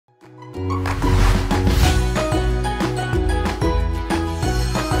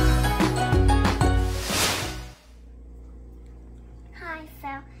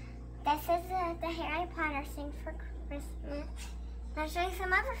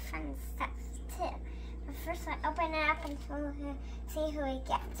other fun stuff too. But first, I open it up and see who we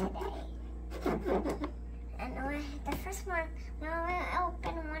get today. And the first one, we only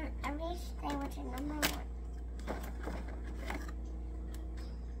open one every day, which is number 1.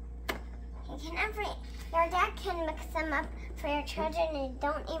 Your dad can mix them up for your children and you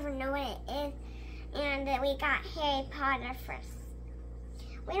don't even know what it is. And we got Harry Potter first.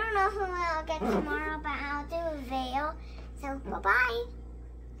 We don't know who I'll get tomorrow, but I'll do a veil. So, bye-bye.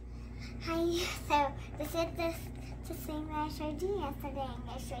 Hi, so this is the same that I showed you yesterday. I'm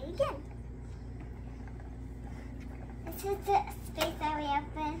going to show you again. This is the space that we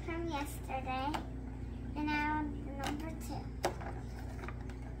opened from yesterday. And now number 2.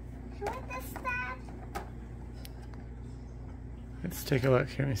 Who is this, Dad? Let's take a look.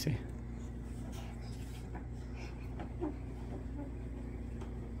 Here, let me see.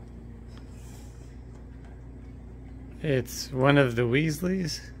 It's one of the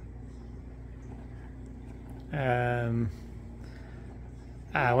Weasleys.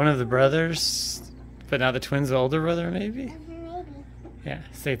 One of the brothers, but now the twins' older brother, maybe? Maybe. Yeah,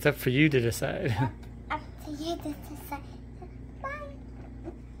 so it's up for you to decide. Up to you to decide. Bye.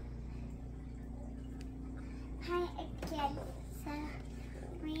 Hi again. So,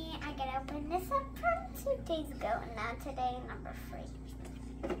 I gotta open this up from 2 days ago, and now today, number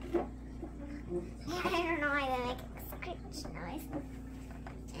 3. I don't know why they make a screech noise.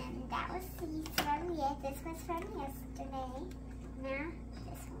 And that was from this was from yesterday. Now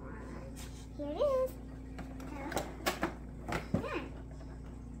this one. Here it is.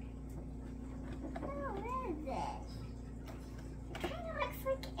 Oh, where is it? It kind of looks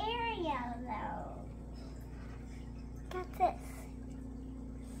like Ariel though. Got this.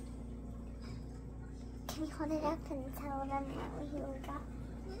 Can you hold it up and tell them what we got?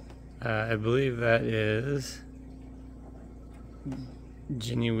 I believe that is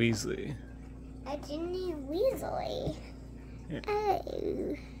Ginny Weasley. A Ginny Weasley? Yeah.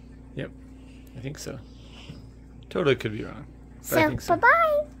 Oh. Yep, I think so. Totally could be wrong. But I think So,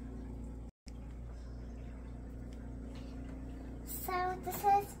 bye-bye. So, this is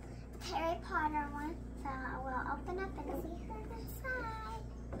the Harry Potter one. So, we'll open up and see who's inside.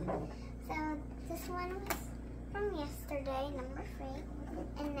 So, this one was from yesterday, number 3.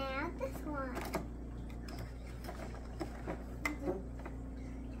 And now this one.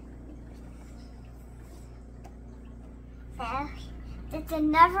 So, it's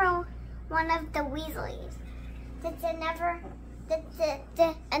another one of the Weasleys. It's another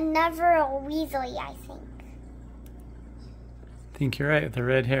Weasley, I think. I think you're right with the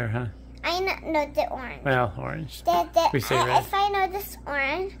red hair, huh? I know the orange. Well, orange. We say red. If I know this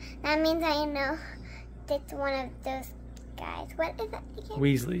orange, that means I know it's one of those guys. What is that again?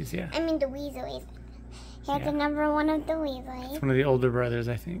 Weasleys, yeah. I mean the Weasleys. Here's Yeah. the number 1 of the Weasleys. It's one of the older brothers,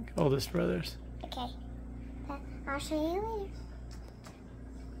 I think. Oldest brothers. Okay. I'll show you later.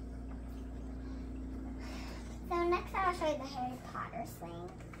 So next I'll show you the Harry Potter thing.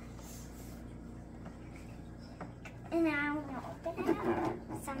 And now I'm going to open it up.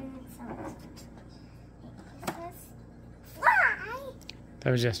 This is Fly!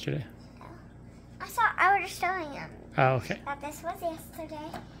 That was yesterday. I was just showing him Oh, okay. that this was yesterday.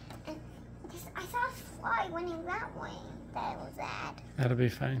 And I saw a fly winning that way. That was that. That'll be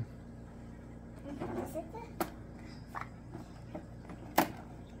fine. Is it the fly?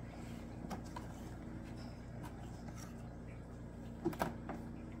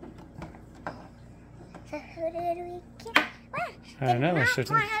 So who did we get? Well, I don't know. it's not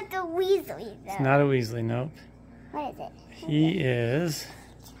one of the Weasleys, though. It's not a Weasley, nope. What is it? He is...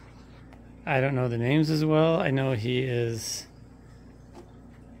 I don't know the names as well. I know he's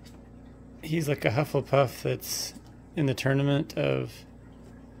like a Hufflepuff that's in the tournament of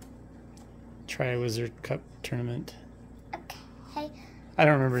Triwizard Cup tournament. Okay. I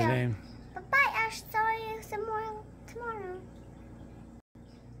don't remember his name. Bye-bye. I'll show you some more tomorrow.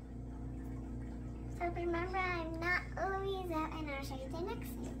 So remember, I'm not Louisa, and I'll show you the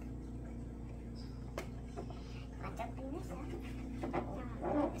next thing. Let's open this up.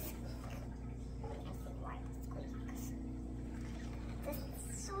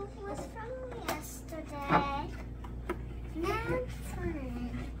 This was from yesterday. Now it's fun.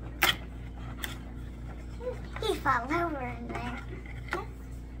 He fell over in there.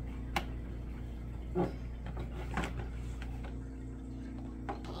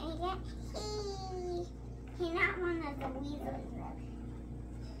 He's not one of the Weasleys,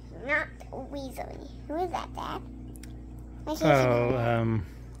 though. Not Weasley. Who is that, Dad?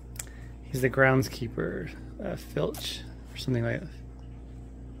 He's the groundskeeper, Filch, or something like that.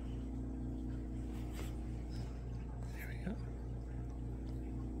 There we go.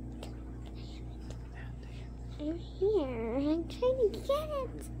 in here. I'm trying to get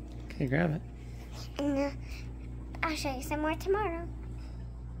it. Okay, grab it. And I'll show you some more tomorrow.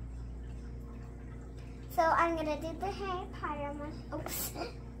 So I'm gonna do the Harry Potter one. Oops.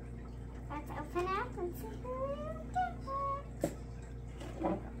 Let's open up and see who we get.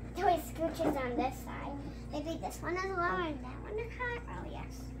 Toy Scooch is on this side. Maybe this one is lower and that one is higher. Oh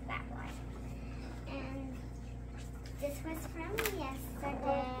yes, that one. And this was from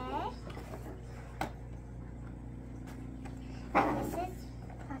yesterday. And this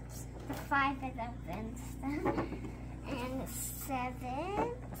is the 5 is open stuff. And the 7.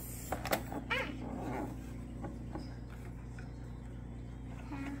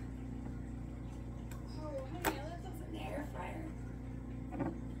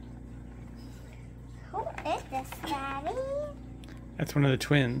 Who is this, Daddy? That's one of the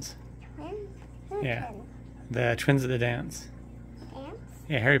twins. Twins? Who's Yeah. twins? The twins at the dance. Ants?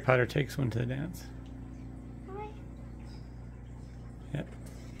 Yeah, Harry Potter takes one to the dance. Really? Yep.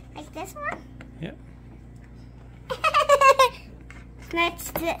 Like this one? Yep.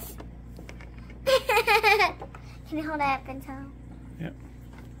 Next this. Can you hold it up and tell? Yep.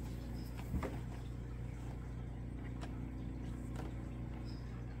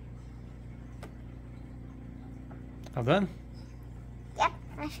 All done? Yep,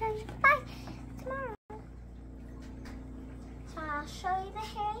 I'll show you. Bye. Tomorrow. So I'll show you the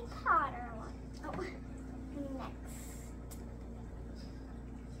Harry Potter one. Oh, next.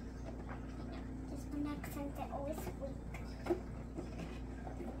 This one next since they always squeak.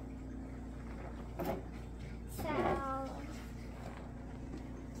 So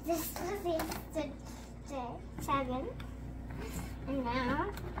this was the 7. And now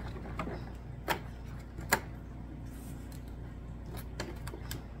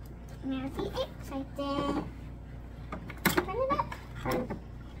there's the 8 right there. Turn it up.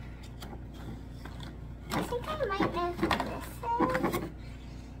 I think I might know who this is.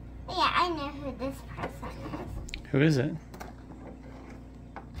 Yeah, I know who this person is. Who is it?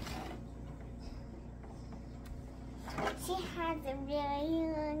 She has a really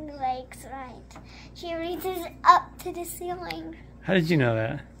long legs, right? She reaches up to the ceiling. How did you know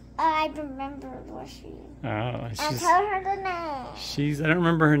that? I remember what she. Oh, I'll she's, tell her the name. I don't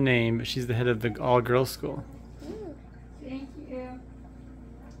remember her name, but she's the head of the all-girls school. Ooh. Thank you.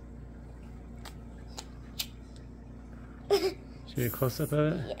 Should we get a close-up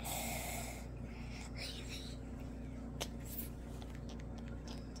of it?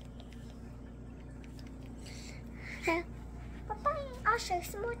 Yes. Bye-bye. I'll show you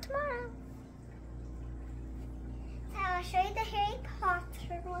some more tomorrow. So I'll show you the Harry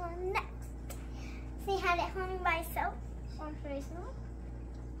Potter one next. See how it hung by itself on personal.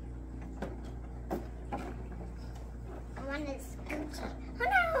 One is Gucci. Oh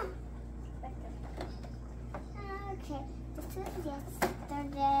no! Okay, this is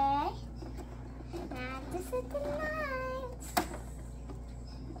yesterday. Now this is the night.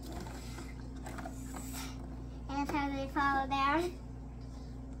 And how they fall down.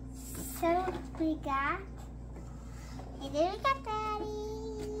 So we got. And then we got Daddy.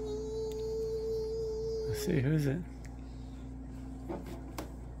 Let's see, who is it?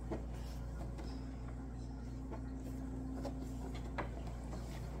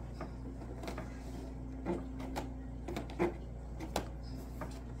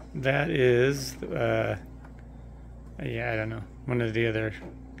 That is, yeah, I don't know. One of the other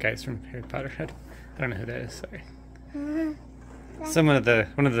guys from Harry Potter. I don't know who that is. Sorry. One of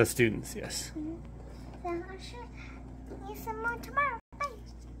the students. Yes. So I'll show you some more tomorrow. Bye.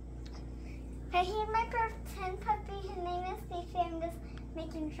 I hear my pretend puppy. His name is Stacey. I'm just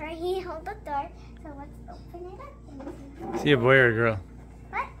making sure he holds the door. So let's open it up. And see. See a boy or a girl?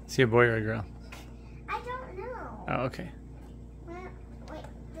 What? See a boy or a girl? I don't know. Oh, okay. Well, wait.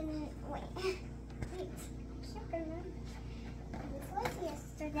 Then wait. Wait. I can't remember. This was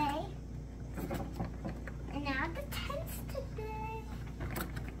yesterday. And now the tent's today.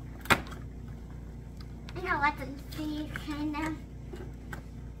 I'm gonna let them see kind of.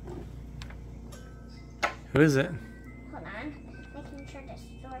 Who is it? Hold on. Making sure this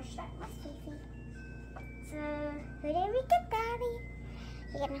door's shut. Let's see. So, who did we get, Daddy?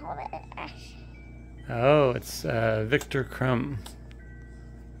 You can hold it, Ash. Oh, it's Victor Crumb.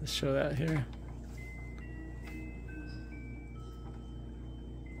 Let's show that here.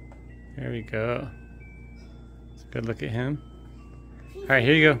 There we go. Let's a good look at him. All right,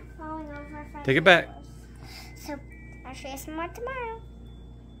 here you go. Falling over from Take it back. So, I'll show you some more tomorrow.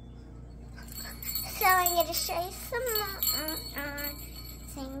 So, I'm going to show you some more.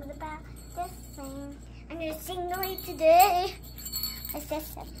 Sing about this thing. I'm going to sing away today. What's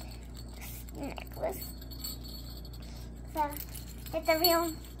this necklace? So it's a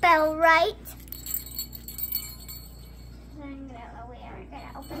real bell, right? So we are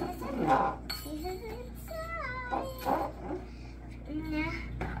gonna open this up. See who's inside. Now,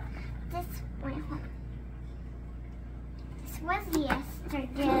 this was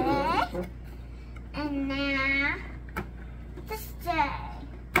yesterday, and now this day.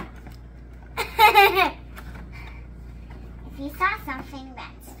 If you saw something,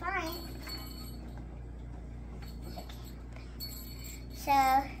 that's fine. So,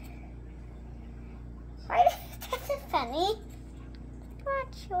 why that's so funny?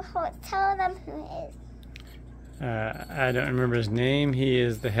 Watch, tell them who it is. I don't remember his name. He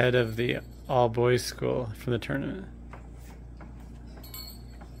is the head of the all-boys school for the tournament.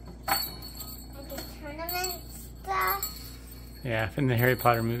 Like the tournament stuff? Yeah, from the Harry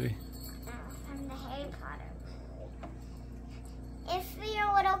Potter movie. Oh, from the Harry Potter movie. If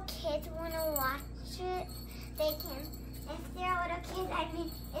your little kids want to watch it, they can. If your little kids,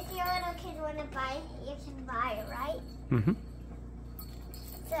 if your little kids want to buy it, you can buy it, right? Mm-hmm.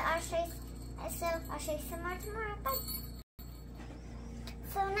 So I'll show you some more tomorrow. Bye.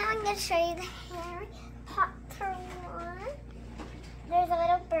 So now I'm going to show you the Harry Potter one. There's a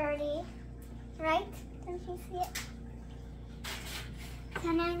little birdie, right? Don't you see it? So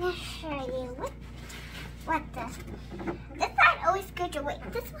now I'm going to show you what this side always goes away.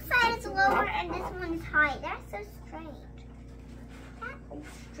 This side is lower and this one is high. That's so strange. That is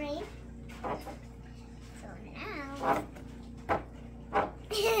strange. So now.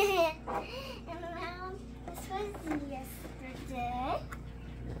 And now this was yesterday,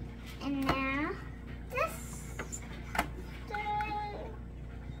 and now this day.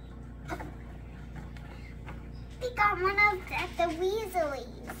 We got one of the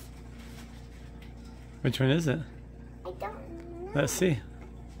Weasleys. Which one is it? I don't know. Let's see.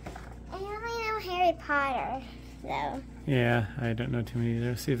 I only know Harry Potter, though. Yeah, I don't know too many either.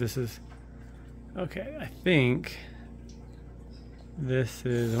 Let's see if this is... Okay, I think this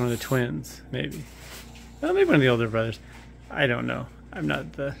is one of the twins, maybe. Well, maybe one of the older brothers. I don't know. I'm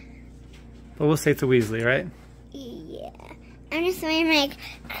not the... But we'll say it's a Weasley, right? Yeah. I'm just wearing my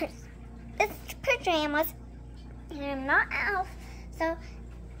pajamas, and I'm not Elf, so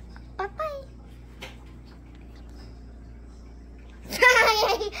bye-bye.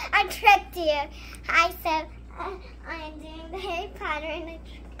 I tricked you. I said I'm doing the Harry Potter, and I tricked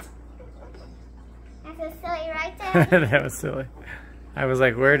you. That's so silly, right there? That was silly. I was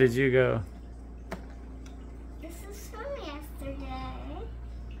like, where did you go? This is from yesterday.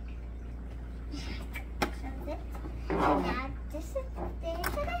 Now this is the day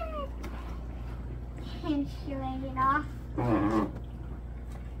today. And showing it off.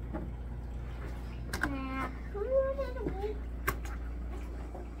 Now, who did we?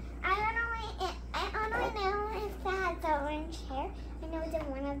 I only know if that has orange hair. I know it's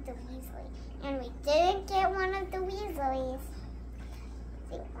one of the Weasleys. And we didn't get one of the Weasleys.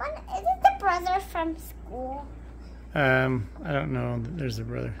 Is it the brother from school? I don't know. There's a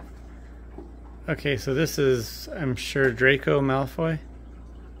brother. Okay, so this is, I'm sure, Draco Malfoy.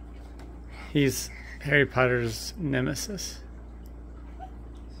 He's Harry Potter's nemesis.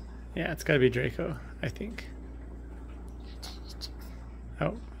 Yeah, it's got to be Draco, I think.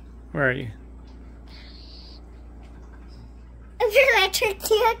 Oh, where are you? I tricked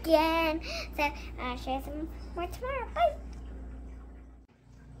you again. So I'll show you some more tomorrow. Bye.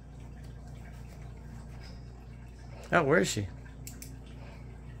 Oh, where is she?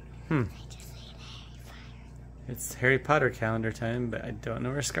 It's Harry Potter calendar time, but I don't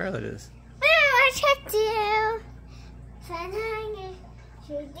know where Scarlett is. Oh, I tricked you. So now I'm going to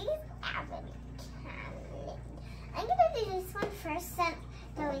show these Avenue calendar. I'm going to do this one first, so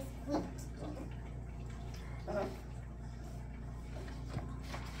that was sweet.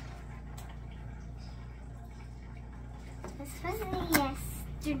 This was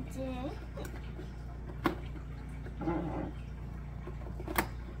yesterday.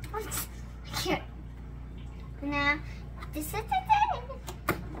 Here. Now, this is the day.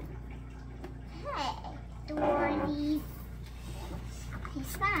 Hey, Dorothy.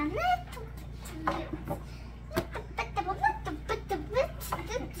 He's not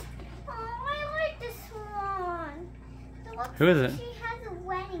Oh, I like this one. Who is it? She has a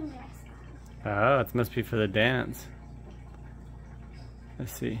wedding dress on. Oh, it must be for the dance.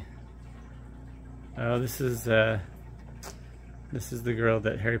 Let's see. Oh, this is the girl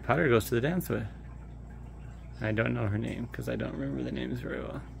that Harry Potter goes to the dance with. I don't know her name because I don't remember the names very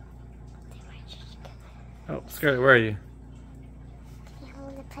well. Oh, Scarlett, where are you? I'm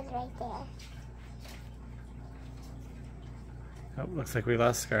going to put it right there. Oh, looks like we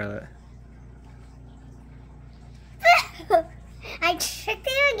lost Scarlett. trick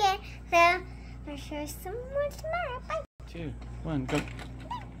there again. So I'll show you some more tomorrow. Bye. 2, 1, go.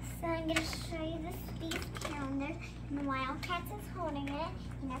 So I'm going to show you this Beast calendar. And the Wildcats is holding it.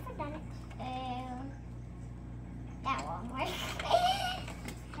 He never done it. Oh, that won't work.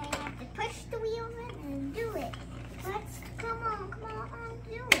 So you have to push the wheel in and do it. Come on,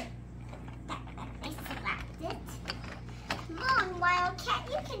 do it. I slapped it. Come on, Wildcat,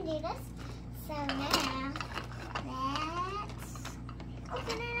 you can do this. So now, let's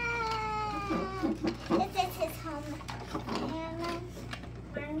open it up. This is his home. And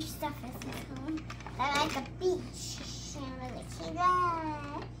orange stuff is his home. I like a beach. And see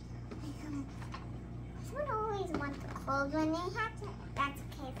that. Someone always wants the clothes when they have to. That's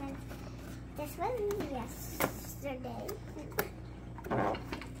okay, since this was yesterday.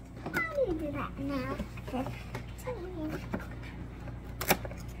 How do you do that now?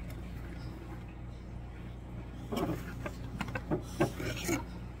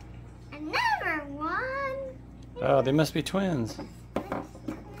 Another one. Oh, they must be twins.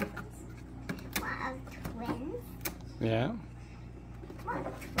 What, twins? Yeah, What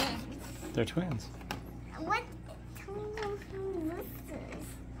twins? they're twins. What twins who this is?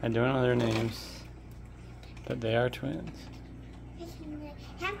 I don't know their names, but they are twins.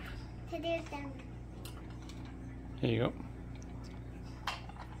 Have to do them. Here you go.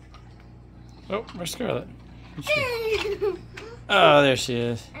 Oh, where's Scarlett? Where's she? Oh, there she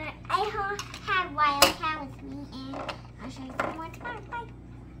is. I have Wildcat with me, and I'll show you some more tomorrow. Bye.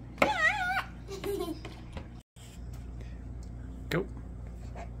 Go.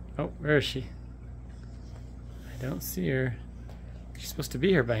 Oh, where is she? I don't see her. She's supposed to be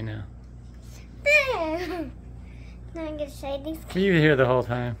here by now. Now I'm going to show you these. Were you here the whole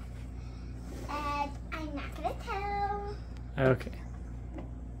time? I'm not going to tell. Okay.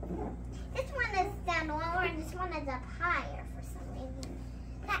 This one is down lower and this one is up higher for some reason.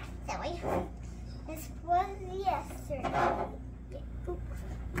 That's silly. This was yesterday. Oops.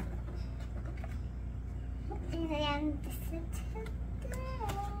 And then this is today.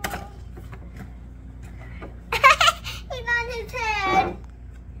 He's on his head.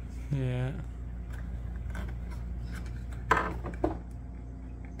 Yeah.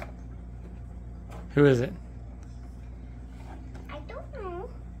 Who is it? I don't know.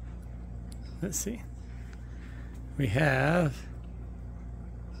 Let's see. We have...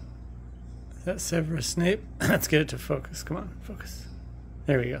 Is that Severus Snape? Let's get it to focus. Come on, focus.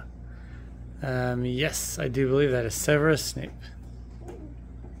 There we go. Yes, I do believe that is Severus Snape.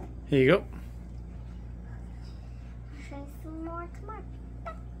 Here you go. I'll show you some more tomorrow.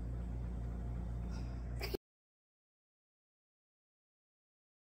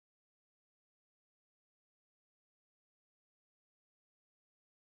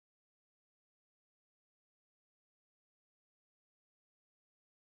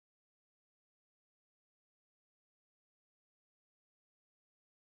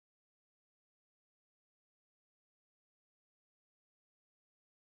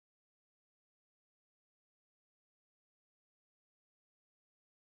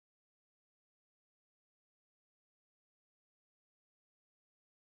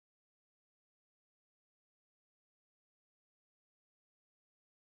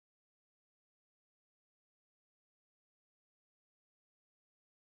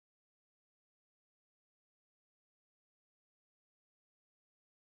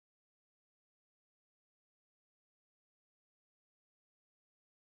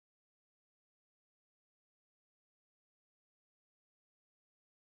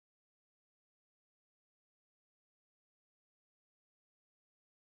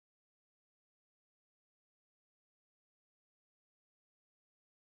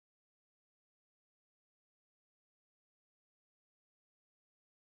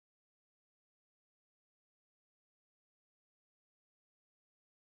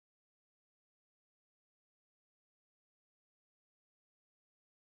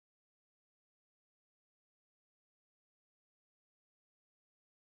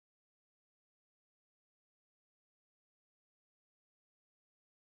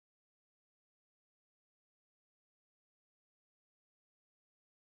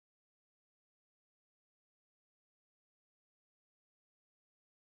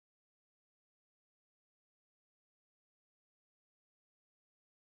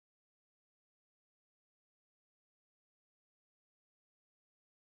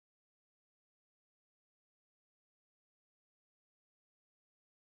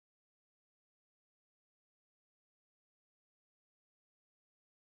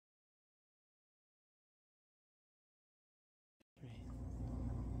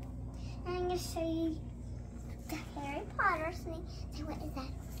 I'm going to show you the Harry Potter thing. Say, what is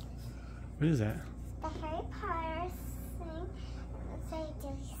that? What is that? The Harry Potter thing. Say, do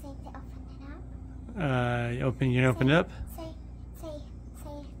you say to open it up? You can open it up? Say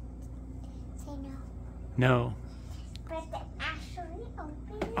no. No. But it actually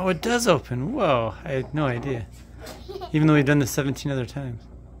opens. Oh, it does open. Whoa, I had no idea. Even though we've done this 17 other times.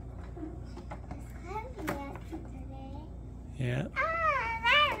 Yeah.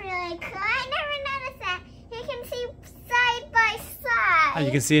 That's really cool. I never noticed that. You can see side by side. Oh,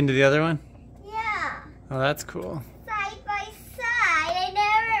 you can see into the other one? Yeah. Oh, that's cool. Side by side. I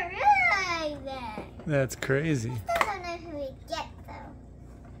never realized that. That's crazy. I don't know who we get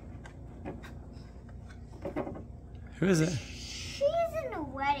though. Who is it? She's in a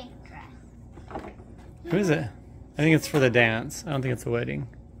wedding dress. Who is it? I think it's for the dance. I don't think it's a wedding.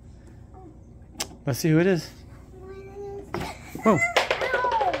 Let's see who it is. Oh,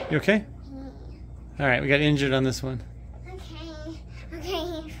 you okay? All right, we got injured on this one.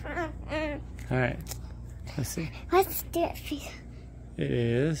 Okay. All right, let's see. Let's do it, please. It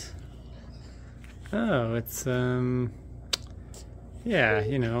is. Oh, it's yeah,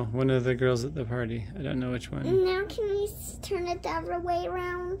 you know, one of the girls at the party. I don't know which one. Now can we turn it the other way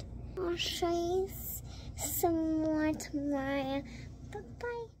around? I'll show you some more tomorrow.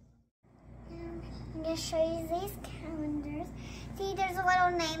 Bye-bye. I'm going to show you these calendars. See, there's a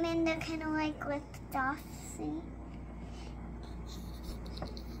little name and they're kind of like with dots, see?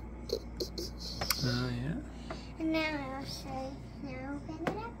 Oh, yeah. And now I'll show you. Now open it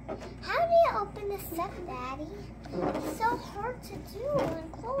up. How do you open this up, Daddy? It's so hard to do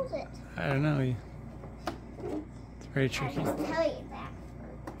and close it. I don't know. It's very tricky. I'll just tell you that.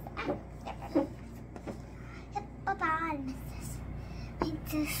 Hippopotamus. Like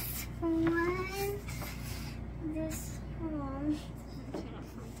this one. This one.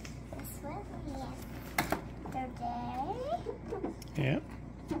 This one. Yes. Today. Yeah.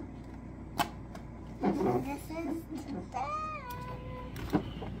 And this is today.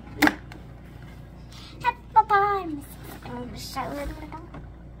 Hippopotamus. I'm going to show it.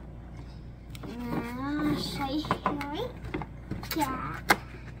 I'll show you right. Yeah.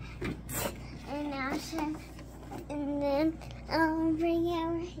 And I'll show, and then I'll bring it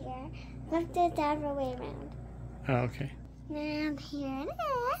over here. Lift it the other way around. Oh, okay. Now here it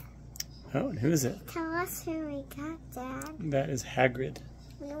is. Oh, and who is it? Tell us who we got, Dad. That is Hagrid.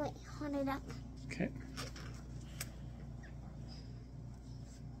 Wait, hold it up. Okay.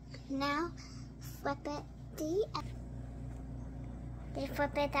 Now flip it they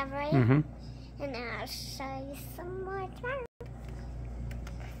flip it that way. Mm-hmm. And I'll show you some more time.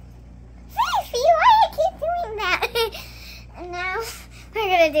 Fifi, why do you keep doing that? And now we're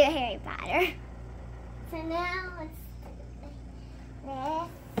gonna do Harry Potter. So now let's do this.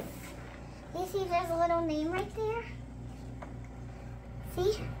 You see there's a little name right there?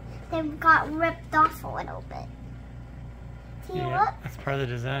 See? They got ripped off a little bit. See, Yeah, look? that's part of the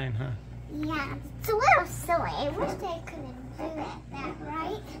design, huh? Yeah, it's a little silly. I wish they couldn't do that,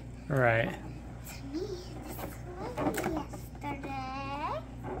 right? Right. To me, this was yesterday,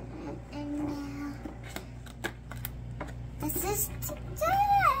 and now this is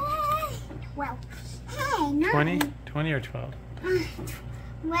today. Well, hey, no. 20 or 12?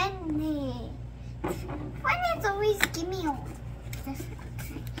 20. 20's always give me all this.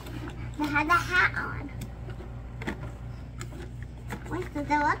 They had the hat on. Wait, does it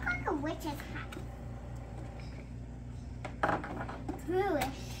look like a witch's hat? Who is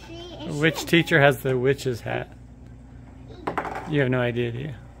she? Which teacher has the witch's hat? You have no idea, do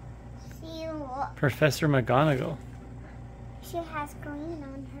you? See, look. Professor McGonagall. She has green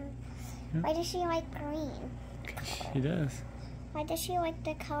on her. Yeah. Why does she like green? She does. Why does she like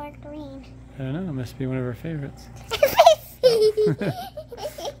the color green? I don't know. It must be one of her favorites.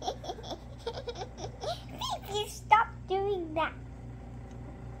 Fifi, stop doing that.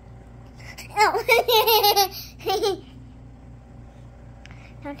 Oh.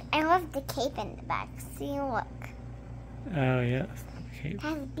 I love the cape in the back. See, look. Oh, yeah. Okay.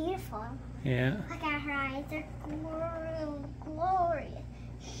 That's beautiful. Yeah. Look at her eyes. They're glorious.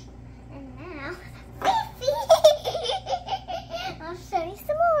 And now, Fifi! I'll show you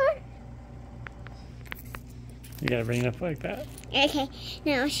some more. You gotta bring it up like that. Okay,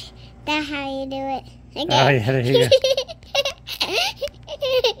 now that's how you do it. Okay. Oh, yeah, there you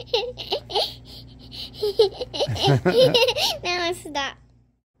Now let's stop.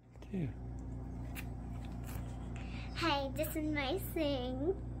 go. Hey, this is my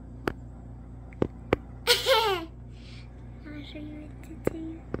thing. I'll show you what to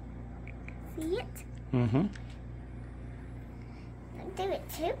do. See it? Mm-hmm. Don't do it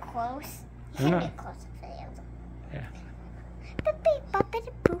too close. I'm You not. can't get close to the Yeah.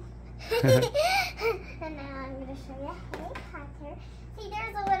 And now I'm going to show you Harry Potter. See,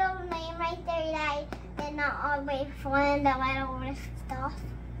 there's a little name right there that I did not always find the little lift off.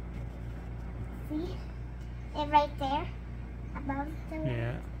 See? It right there above the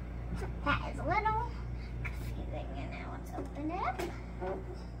Yeah. That is a little confusing. And now let's open it up.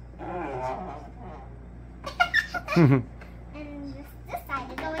 And this side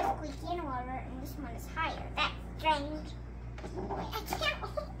is always squeaky and water, and this one is higher. That's strange. Wait, I can't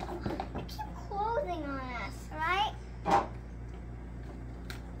keep closing on us, right?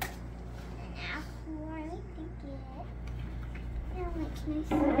 And now, what do we get? Now, wait, can I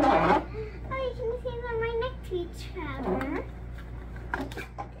see? Oh, you can see them right next to each other.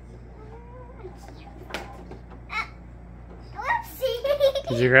 Whoopsie!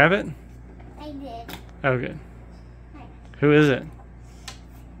 Did you grab it? I did. Oh, good. Who is it?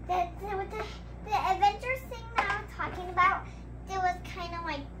 The Avengers thing that I was talking about, it was kind of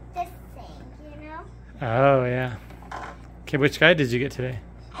like this thing, you know? Oh, yeah. Okay, which guy did you get today?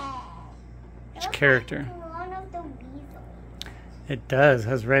 Which character? Like one of the Weasels. It does.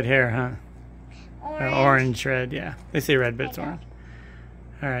 Has red hair, huh? Orange. Orange, red, yeah. They say red, but it's orange.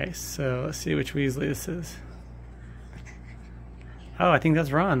 Alright, so let's see which Weasley this is. Oh, I think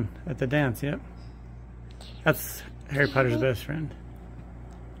that's Ron at the dance, yep. That's Harry Potter's best friend.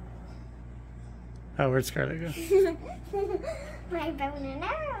 Oh, where'd Scarlett go? My bow and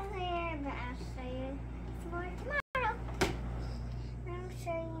arrow there, but I'll show you some more tomorrow. I'll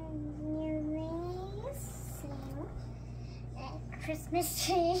show you these. So, Christmas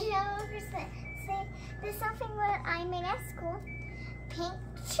tree. See, there's something that I made at school. Pink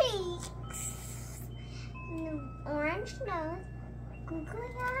cheeks, orange nose, googly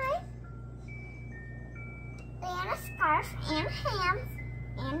eye, and a scarf, and hands,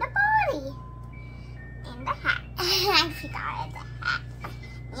 and a body, and a hat. I forgot it's a hat.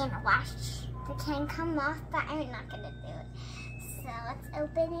 And a watch. It can come off, but I'm not going to do it. So let's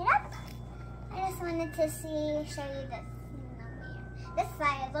open it up. I just wanted to show you this snowman. This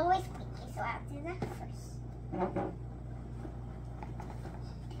side is always squeaky, so I'll do that first.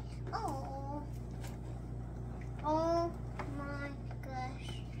 Oh my gosh.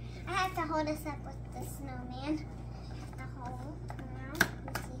 I have to hold this up with the snowman. I have to hold now.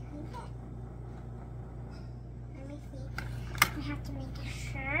 Let's see if we get. Let me see. I have to make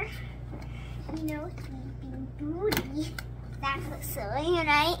sure. You know, sleeping booty. That looks silly,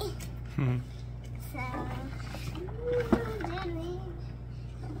 right? So,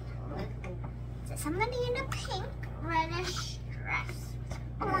 is it somebody in a pink reddish dress?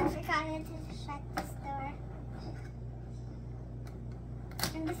 Oh, I forgot to shut this door.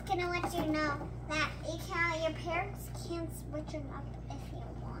 I'm just gonna let you know that your parents can switch them up if you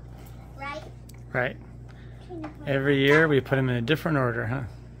want, right? Right. Every year we put them in a different order, huh?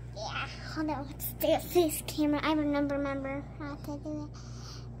 Yeah. Hold on, let's do this camera. I remember how to do it.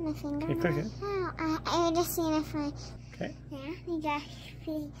 My finger. Okay, click it. Oh, I just seen it for. Okay. Yeah, we got.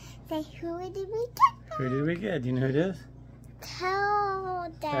 Say, who did we get? Who did we get? Do you know who it is?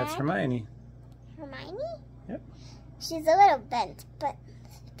 Tell Dad. That's Hermione. Hermione? Yep. She's a little bent, but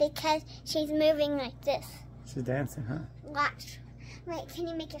because she's moving like this. She's dancing, huh? Watch. Wait, can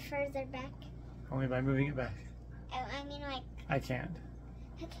you make it further back? Only by moving it back. Oh, I mean like. I can't.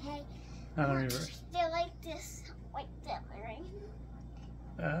 Okay. Not in reverse. They're like this, like that, right?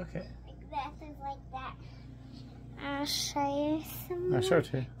 Okay. Like that is like that. I'll show you some more. I'll show it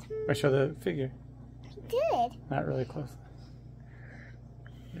to you. I'll show the figure. I did. Not really close.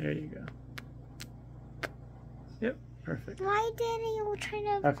 There you go. Yep, perfect. Why did you try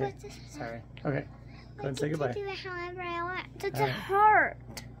to Okay, put this? sorry. Okay, go and say I goodbye. can do it however I want. It's All a right.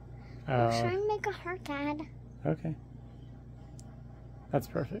 heart. I'm Oh, trying to make a heart, Dad. okay. That's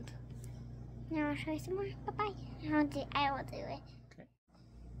perfect. Now I'll show you some more. Bye-bye. I will do it. Okay.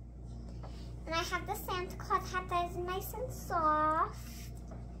 And I have the Santa Claus hat that is nice and soft.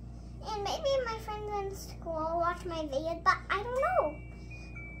 And maybe my friends in school watch my videos, but I don't know.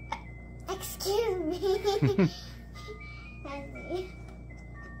 Excuse me. Let's see.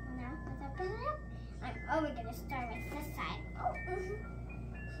 Now, let's open it up. We're going to start with this side. Oh,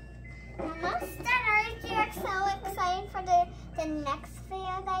 almost done. Are you so excited for the next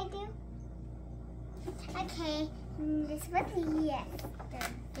video that I do? Okay, this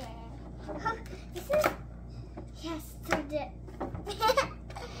was yesterday. Oh, this is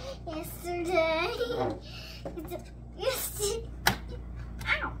yesterday. Yesterday. Yesterday.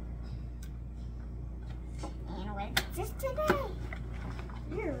 Ow. And what's this today?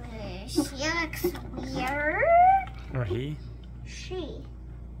 She looks weird. Or he? She.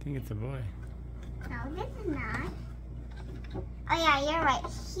 I think it's a boy. No, it's not. Oh yeah, you're right.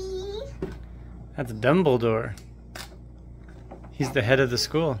 That's Dumbledore. He's the head of the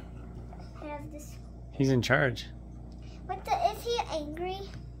school. He's in charge. Is he angry?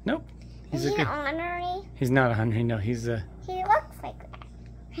 Nope. Is he ornery? He's not hungry. No, he's a. He looks like that.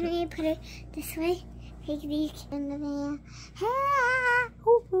 Can I put it this way? Take these in the van.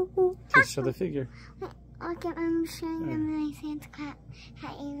 Just show the figure. Look, I'm showing them my Santa hat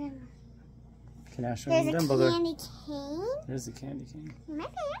even. Can I show There's him a Dumbledore? candy cane. There's the candy cane.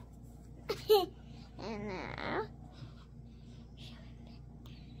 And now.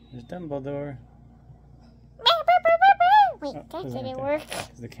 There's Dumbledore. Wait, that there's didn't right work. there.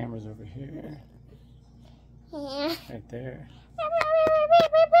 The camera's over here. Yeah. Right there.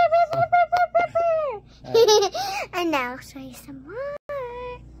 And now I'll show you some more.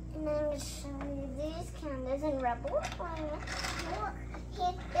 And I'm going to show you these candles and rubble. Look, he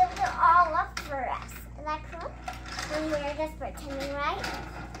built it all up for us. Is that cool? And we're just pretending, right?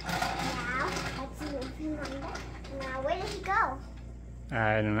 Now, let's move him under. Now, where did he go?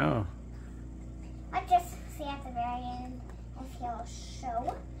 I don't know. Let's just see at the very end if he'll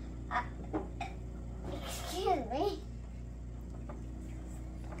show up. Excuse me.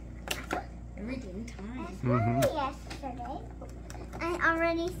 Everything time. That's really yesterday. I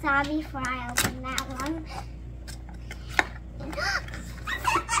already saw before I opened that one.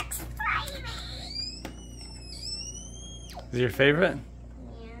 Is it your favorite?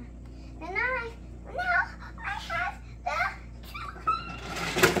 Yeah. And now I have the.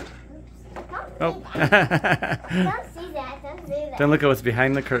 Oh. Don't see that. Don't see that. Don't look at what's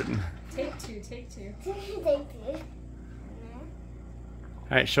behind the curtain. Take two, take two. Thank you.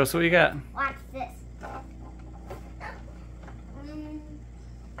 All right, show us what you got. Watch this.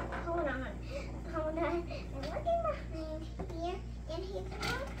 Hold on. I'm looking behind here, and he's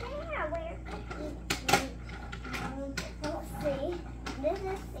not there. Where could he be? Let's see. This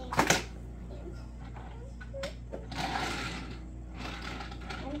is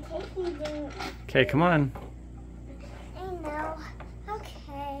I'm taking the. Okay, come on. I know.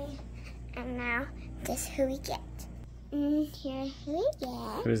 Okay. And now, this is who we get. Here who we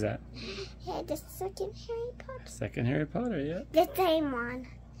get. Who's that? Yeah, the second Harry Potter. Second Harry Potter, yeah. The same one.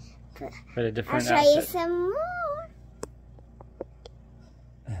 But a I'll different show you outfit. some more.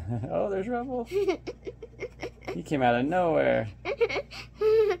 Oh, there's Rebel. He came out of nowhere.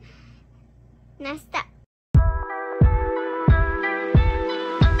 Now stop.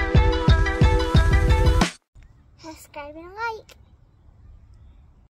 Subscribe and like.